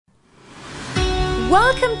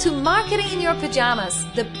Welcome to Marketing in Your Pajamas,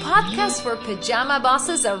 the podcast for pajama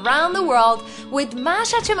bosses around the world with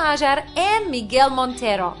Masha Chamajar and Miguel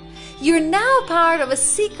Montero. You're now part of a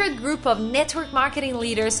secret group of network marketing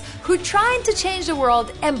leaders who are trying to change the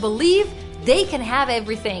world and believe they can have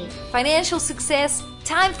everything: financial success,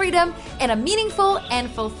 time freedom, and a meaningful and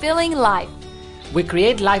fulfilling life. We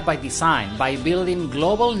create life by design by building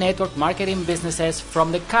global network marketing businesses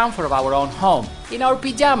from the comfort of our own home, in our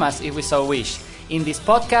pajamas if we so wish. In this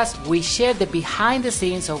podcast, we share the behind the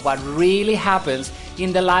scenes of what really happens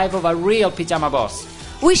in the life of a real pajama boss.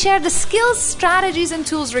 We share the skills, strategies, and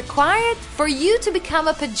tools required for you to become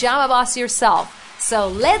a pajama boss yourself. So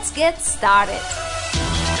let's get started.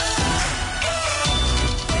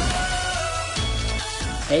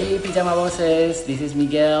 Hey Pajama Bosses, this is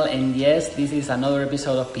Miguel, and yes, this is another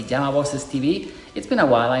episode of Pajama Bosses TV. It's been a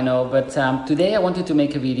while, I know, but today I wanted to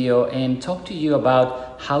make a video and talk to you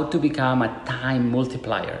about how to become a time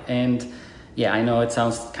multiplier. And yeah, I know it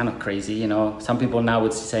sounds kind of crazy, you know, some people now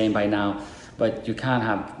would say by now, but you can't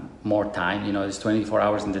have more time, you know, there's 24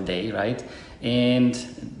 hours in the day, right? And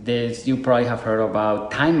you probably have heard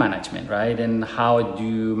about time management, right? And how do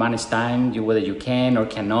you manage time, whether you can or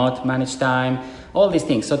cannot manage time, all these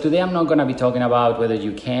things. So today I'm not going to be talking about whether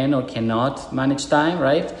you can or cannot manage time,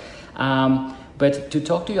 right? But to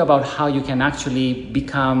talk to you about how you can actually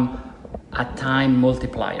become a time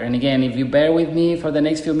multiplier. And again, if you bear with me for the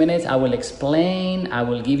next few minutes, I will explain, I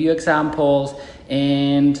will give you examples,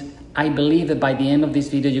 and I believe that by the end of this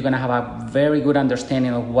video, you're going to have a very good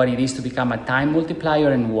understanding of what it is to become a time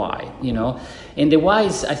multiplier and why, you know. And the why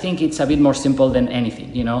is, I think it's a bit more simple than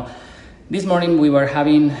anything, you know. This morning we were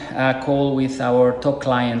having a call with our top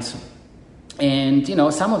clients, and you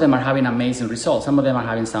know, some of them are having amazing results, some of them are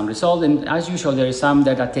having some results, and as usual there is some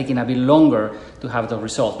that are taking a bit longer to have those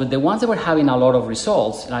results. But the ones that were having a lot of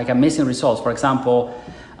results, like amazing results, for example,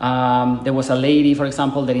 there was a lady, for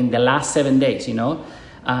example, that in the last 7 days, you know,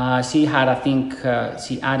 she had, I think,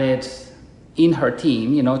 she added in her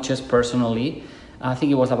team, you know, just personally, I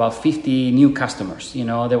think it was about 50 new customers. You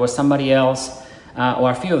know, there was somebody else,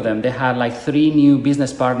 or a few of them, they had like 3 new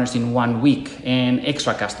business partners in 1 week and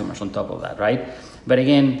extra customers on top of that, right? But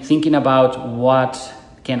again, thinking about what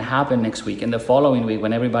can happen next week and the following week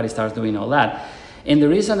when everybody starts doing all that. And the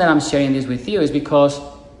reason that I'm sharing this with you is because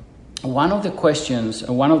one of the questions,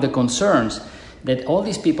 one of the concerns that all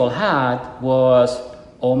these people had was,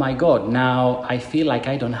 oh my God, now I feel like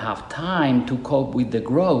I don't have time to cope with the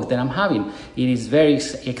growth that I'm having. It is very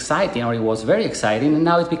exciting, or it was very exciting, and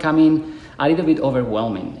now it's becoming a little bit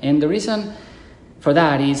overwhelming. And the reason for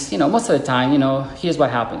that is, you know, most of the time, you know, here's what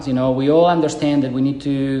happens. You know, we all understand that we need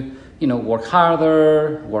to, you know, work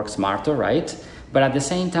harder, work smarter, right? But at the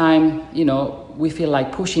same time, you know, we feel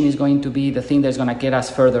like pushing is going to be the thing that's going to get us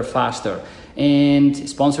further faster. And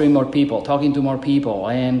sponsoring more people, talking to more people,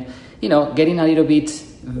 and, you know, getting a little bit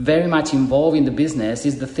very much involved in the business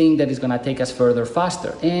is the thing that is going to take us further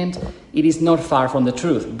faster. And it is not far from the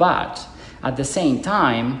truth. But at the same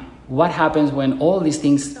time, what happens when all these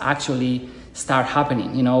things actually start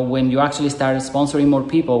happening? You know, when you actually start sponsoring more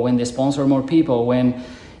people, when they sponsor more people, when,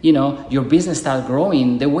 you know, your business starts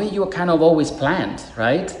growing the way you kind of always planned,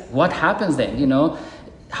 right? What happens then? You know,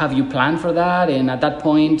 have you planned for that? And at that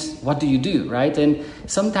point, what do you do, right? And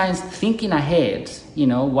sometimes thinking ahead, you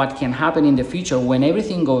know, what can happen in the future when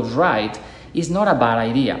everything goes right is not a bad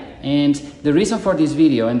idea. And the reason for this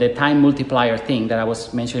video and the time multiplier thing that I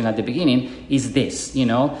was mentioning at the beginning is this, you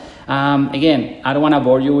know. Again, I don't want to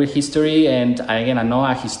bore you with history, and again, I'm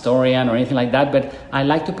not a historian or anything like that, but I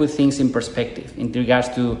like to put things in perspective in regards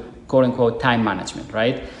to quote unquote time management,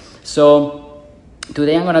 right? So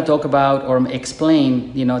today I'm going to talk about or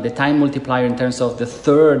explain, you know, the time multiplier in terms of the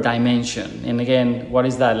third dimension. And again, what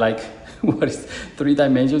is that? Like, what is 3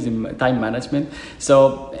 dimensions in time management?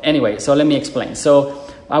 So anyway, so let me explain. So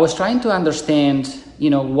I was trying to understand,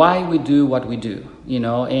 you know, why we do what we do, you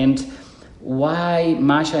know, and why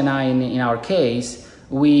Masha and I, in our case,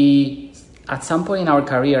 we at some point in our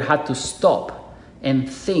career had to stop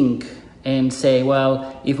and think and say,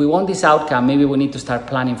 well, if we want this outcome, maybe we need to start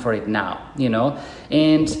planning for it now, you know,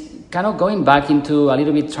 and kind of going back into a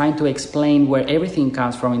little bit trying to explain where everything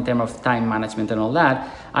comes from in terms of time management and all that.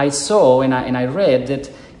 I saw and I read that,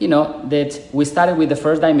 you know, that we started with the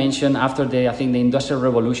first dimension after I think the Industrial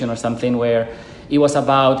Revolution or something, where it was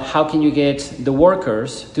about how can you get the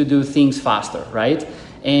workers to do things faster, right?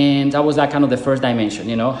 And that was like kind of the first dimension,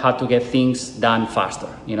 you know, how to get things done faster,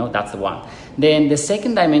 you know, that's the one. Then the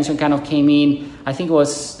second dimension kind of came in, I think it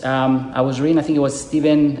was, I was reading, I think it was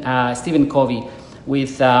Stephen Covey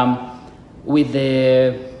with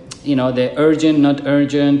the the urgent, not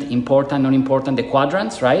urgent, important, not important, the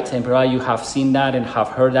quadrants, right? And probably you have seen that and have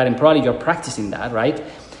heard that, and probably you're practicing that, right?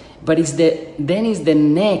 But then is the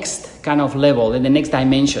next kind of level and the next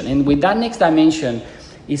dimension. And with that next dimension,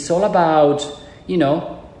 it's all about,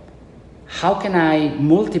 how can I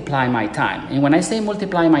multiply my time? And when I say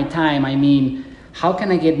multiply my time, I mean, how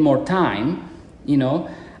can I get more time,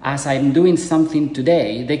 as I'm doing something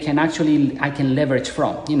today, I can leverage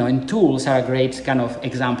from, and tools are a great kind of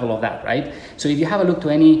example of that, right? So if you have a look to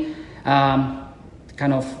any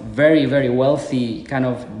kind of very, very wealthy kind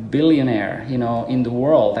of billionaire, in the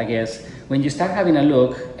world, I guess, when you start having a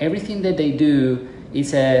look, everything that they do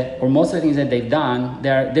is or most of the things that they've done,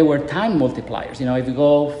 they were time multipliers. If you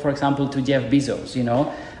go, for example, to Jeff Bezos,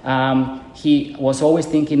 he was always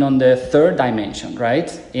thinking on the third dimension, right?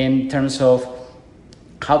 In terms of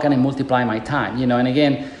how can I multiply my time, and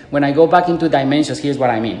again, when I go back into dimensions, here's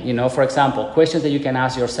what I mean, for example, questions that you can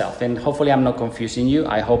ask yourself, and hopefully I'm not confusing you,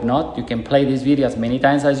 I hope not. You can play this video as many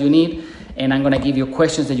times as you need, and I'm going to give you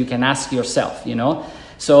questions that you can ask yourself,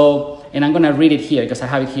 So, and I'm going to read it here because I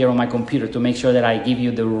have it here on my computer to make sure that I give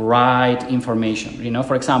you the right information,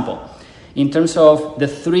 For example, in terms of the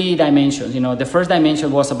three dimensions, the first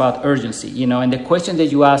dimension was about urgency, and the question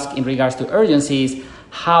that you ask in regards to urgency is,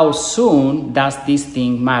 how soon does this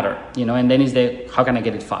thing matter? And then is how can I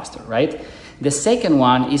get it faster, right? The second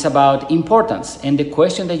one is about importance. And the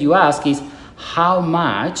question that you ask is, how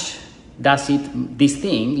much does this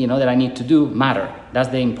thing, that I need to do matter? That's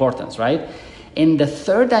the importance, right? And the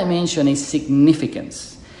third dimension is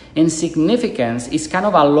significance. And significance is kind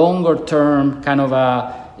of a longer term kind of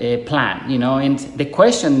a plan, and the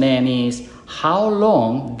question then is, how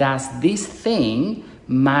long does this thing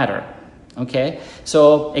matter? Okay,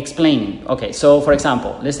 so explaining. Okay, so for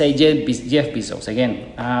example, let's say Jeff Bezos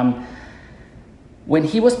again. When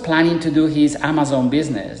he was planning to do his Amazon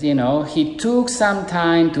business, he took some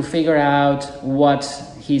time to figure out what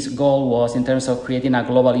his goal was in terms of creating a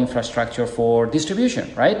global infrastructure for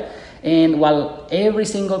distribution, right? And while every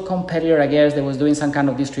single competitor, I guess, that was doing some kind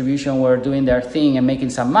of distribution were doing their thing and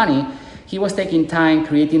making some money, he was taking time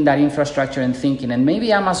creating that infrastructure and thinking, and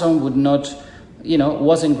maybe Amazon would not,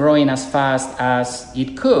 wasn't growing as fast as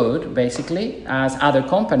it could, basically, as other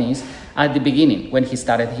companies at the beginning when he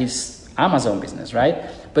started his Amazon business, right?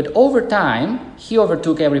 But over time, he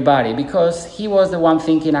overtook everybody because he was the one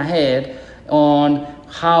thinking ahead on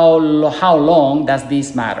how long does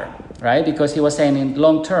this matter, right? Because he was saying in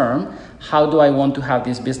long term, how do I want to have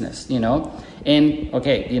this business, And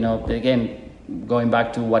okay, again, going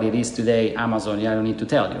back to what it is today, Amazon, I don't need to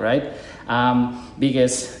tell you, right?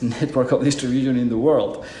 Biggest network of distribution in the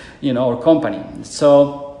world, or company.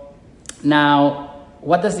 So now,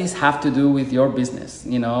 what does this have to do with your business?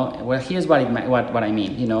 Well, here's what I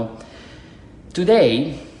mean.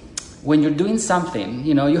 Today, when you're doing something,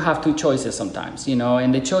 you have two choices sometimes,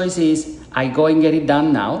 and the choice is, I go and get it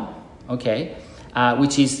done now, okay?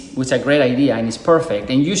 Which is a great idea and is perfect,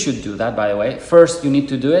 and you should do that, by the way. First, you need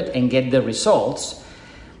to do it and get the results.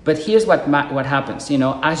 But here's what happens,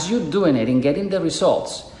 as you're doing it and getting the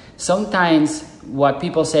results, sometimes what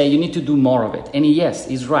people say, you need to do more of it. And yes,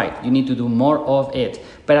 it's right, you need to do more of it.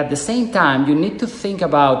 But at the same time, you need to think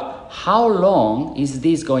about how long is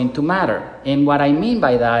this going to matter? And what I mean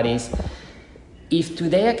by that is, if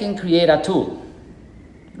today I can create a tool,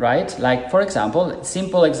 right? Like, for example,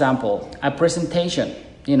 simple example, a presentation,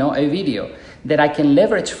 a video that I can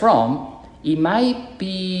leverage from, it might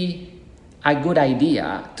be a good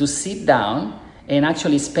idea to sit down and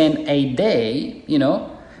actually spend a day,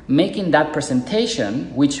 making that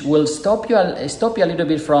presentation, which will stop you a little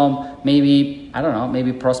bit from maybe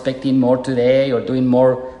prospecting more today or doing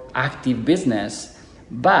more active business,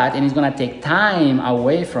 and it's going to take time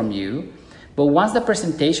away from you. But once the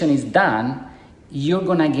presentation is done, you're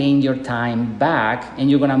going to gain your time back and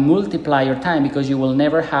you're going to multiply your time because you will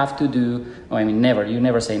never have to do, never, you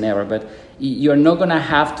never say never, but you're not going to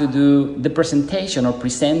have to do the presentation or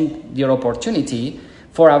present your opportunity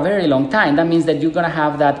for a very long time. That means that you're going to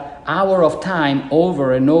have that hour of time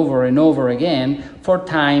over and over and over again for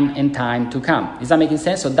time and time to come. Is that making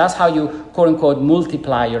sense? So that's how you, quote unquote,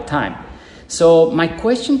 multiply your time. So my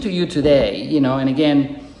question to you today, and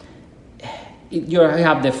again, you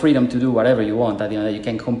have the freedom to do whatever you want. That you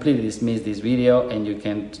can completely dismiss this video and you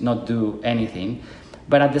can not do anything.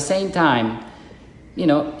 But at the same time,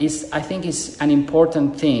 I think it's an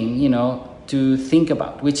important thing, to think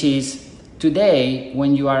about, which is today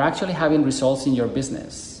when you are actually having results in your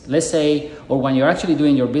business, let's say, or when you're actually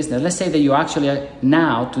doing your business, let's say that you actually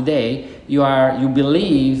now today you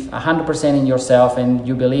believe 100% in yourself and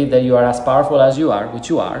you believe that you are as powerful as you are, which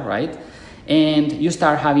you are, right? and you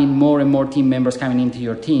start having more and more team members coming into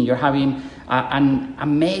your team. You're having an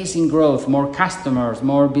amazing growth, more customers,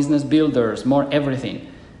 more business builders, more everything.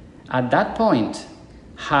 At that point,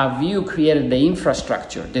 have you created the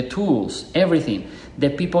infrastructure, the tools, everything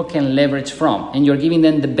that people can leverage from, and you're giving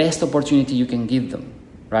them the best opportunity you can give them,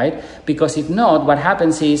 right? Because if not, what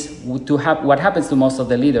happens is what happens to most of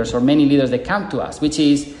the leaders, or many leaders that come to us, which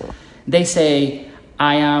is they say,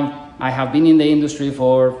 I have been in the industry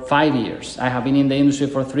for 5 years. I have been in the industry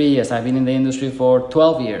for 3 years. I've been in the industry for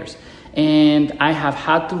 12 years. And I have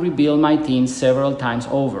had to rebuild my team several times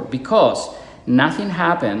over because nothing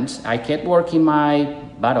happened. I kept working my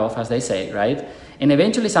butt off, as they say, right? And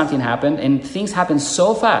eventually something happened, and things happened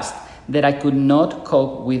so fast that I could not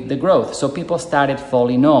cope with the growth. So people started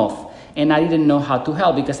falling off, and I didn't know how to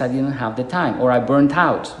help because I didn't have the time, or I burnt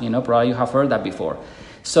out. Probably you have heard that before.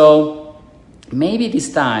 So maybe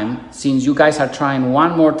this time, since you guys are trying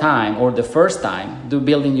one more time, or the first time,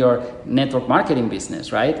 building your network marketing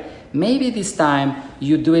business, right? Maybe this time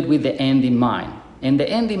you do it with the end in mind. And the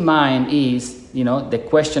end in mind is, the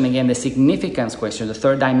question again, the significance question, the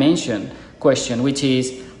third dimension question, which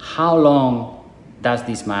is, how long does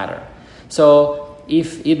this matter? So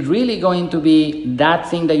if it's really going to be that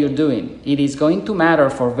thing that you're doing, it is going to matter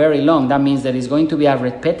for very long. That means that it's going to be a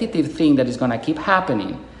repetitive thing that is going to keep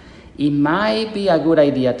happening. It might be a good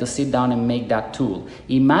idea to sit down and make that tool.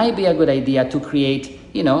 It might be a good idea to create,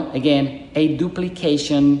 again, a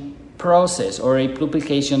duplication process, or a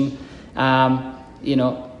duplication,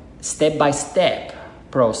 step-by-step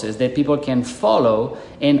process that people can follow.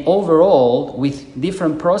 And overall, with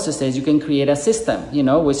different processes, you can create a system,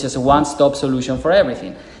 which is a one-stop solution for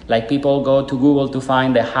everything. Like people go to Google to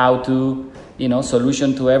find the how-to,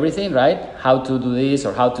 solution to everything, right? How to do this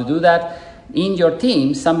or how to do that. In your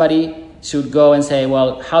team, somebody should go and say,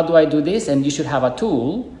 well, how do I do this? And you should have a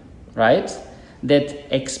tool, right,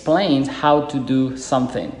 that explains how to do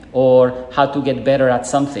something, or how to get better at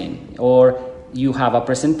something, or you have a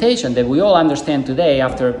presentation that we all understand today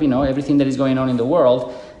after, everything that is going on in the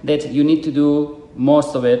world, that you need to do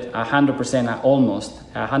most of it, 100%,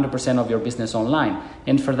 almost 100% of your business online.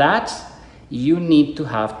 And for that, you need to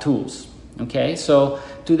have tools. Okay, so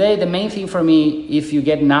today the main thing for me, if you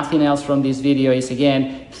get nothing else from this video, is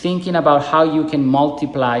again thinking about how you can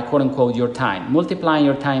multiply, quote unquote, your time. Multiplying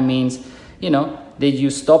your time means, that you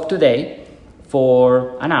stop today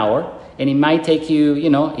for an hour, and it might take you,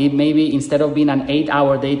 it may be, instead of being an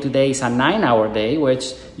 8-hour day today, it's a 9-hour day,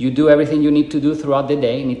 which you do everything you need to do throughout the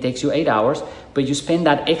day, and it takes you 8 hours, but you spend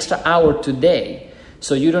that extra hour today.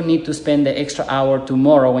 So you don't need to spend the extra hour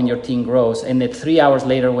tomorrow when your team grows, and the 3 hours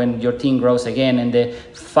later when your team grows again, and the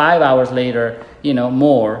 5 hours later,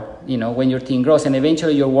 more, when your team grows. And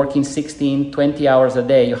eventually you're working 16, 20 hours a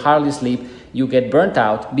day, you hardly sleep, you get burnt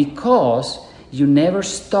out because you never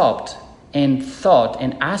stopped and thought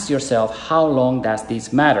and asked yourself, how long does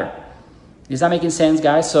this matter? Is that making sense,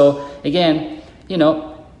 guys? So again,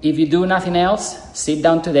 if you do nothing else, sit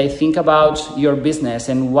down today, think about your business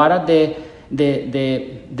and what are the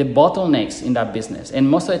bottlenecks in that business. And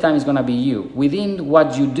most of the time it's going to be you. Within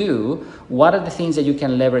what you do, what are the things that you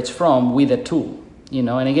can leverage from with a tool?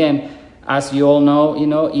 And again, as you all know,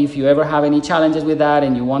 if you ever have any challenges with that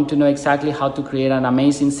and you want to know exactly how to create an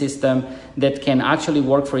amazing system that can actually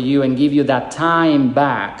work for you and give you that time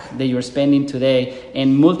back that you're spending today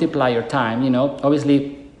and multiply your time,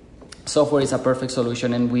 obviously software is a perfect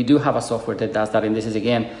solution, and we do have a software that does that. And this is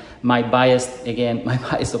again my biased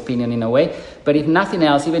opinion in a way. But if nothing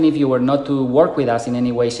else, even if you were not to work with us in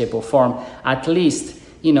any way, shape or form, at least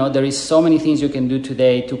there is so many things you can do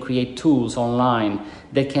today to create tools online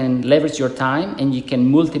that can leverage your time, and you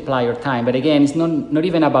can multiply your time. But again, it's not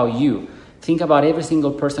even about you. Think about every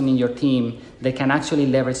single person in your team that can actually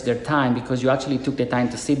leverage their time because you actually took the time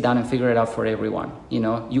to sit down and figure it out for everyone.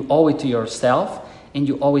 You owe it to yourself and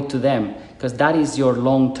you owe it to them, because that is your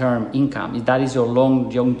long-term income. That is your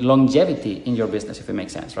longevity in your business, if it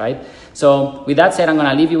makes sense, right? So with that said, I'm going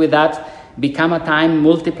to leave you with that. Become a time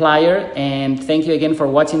multiplier, and thank you again for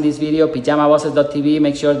watching this video. PijamaBosses.tv.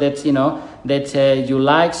 Make sure that you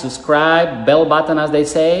like, subscribe, bell button, as they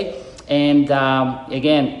say. And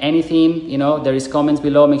again, anything, there is comments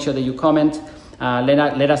below. Make sure that you comment.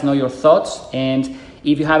 Let us know your thoughts. And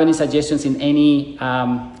if you have any suggestions in any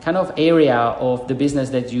kind of area of the business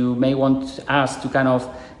that you may want us to kind of,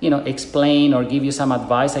 explain or give you some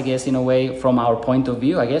advice, I guess, in a way, from our point of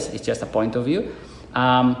view, I guess it's just a point of view.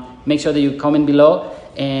 Make sure that you comment below.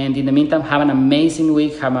 And in the meantime, have an amazing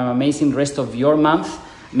week. Have an amazing rest of your month.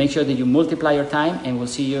 Make sure that you multiply your time, and we'll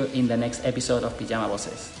see you in the next episode of Pijama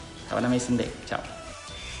Bosses. Have an amazing day. Ciao.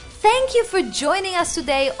 Thank you for joining us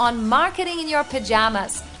today on Marketing in Your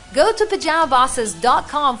Pajamas. Go to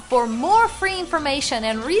pajamabosses.com for more free information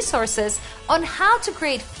and resources on how to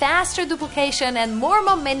create faster duplication and more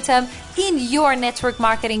momentum in your network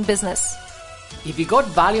marketing business. If you got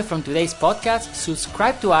value from today's podcast,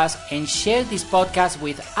 subscribe to us and share this podcast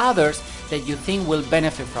with others that you think will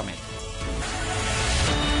benefit from it.